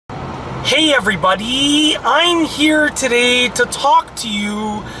Hey everybody, I'm here today to talk to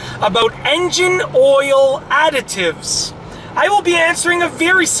you about engine oil additives. I will be answering a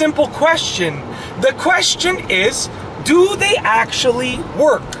very simple question. The question is, do they actually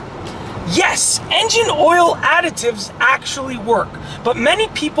work? Yes, engine oil additives actually work, but many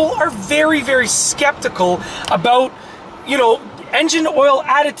people are very skeptical about, engine oil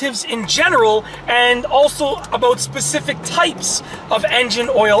additives in general, and also about specific types of engine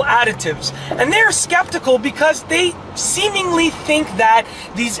oil additives. And they're skeptical because they seemingly think that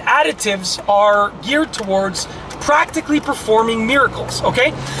these additives are geared towards practically performing miracles,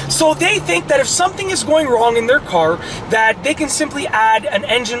 okay? So they think that if something is going wrong in their car, that they can simply add an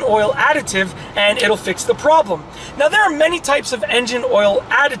engine oil additive and it'll fix the problem. Now, there are many types of engine oil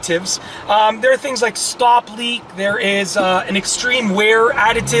additives. There are things like stop leak, there is an extreme wear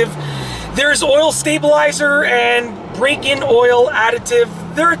additive, there's oil stabilizer and break-in oil additive.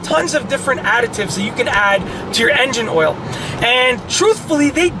 There are tons of different additives that you can add to your engine oil. And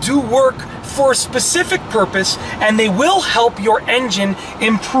truthfully, they do work for a specific purpose, and they will help your engine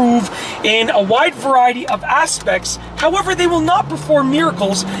improve in a wide variety of aspects. However, they will not perform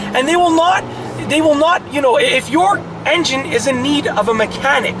miracles, and they will not, if your engine is in need of a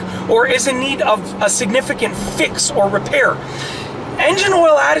mechanic or is in need of a significant fix or repair, engine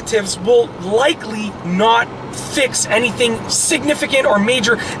oil additives will likely not fix anything significant or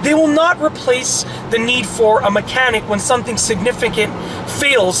major. They will not replace the need for a mechanic when something significant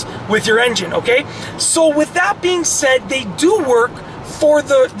fails with your engine, okay? So with that being said, they do work for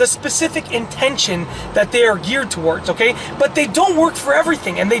the specific intention that they are geared towards, okay? But they don't work for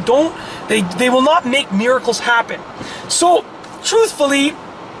everything, and they will not make miracles happen. So truthfully,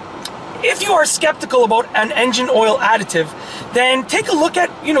 if you are skeptical about an engine oil additive, then take a look at,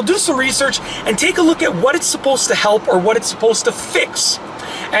 do some research and take a look at what it's supposed to help or what it's supposed to fix.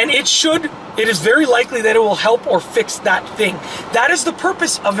 And it is very likely that it will help or fix that thing. That is the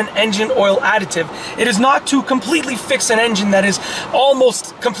purpose of an engine oil additive. It is not to completely fix an engine that is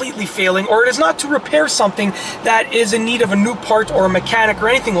almost completely failing, or it is not to repair something that is in need of a new part or a mechanic or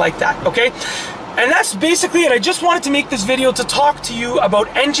anything like that, okay? And that's basically it. I just wanted to make this video to talk to you about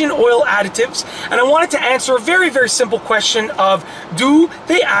engine oil additives, and I wanted to answer a very simple question of, do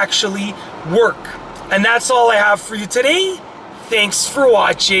they actually work? And that's all I have for you today. Thanks for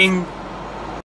watching.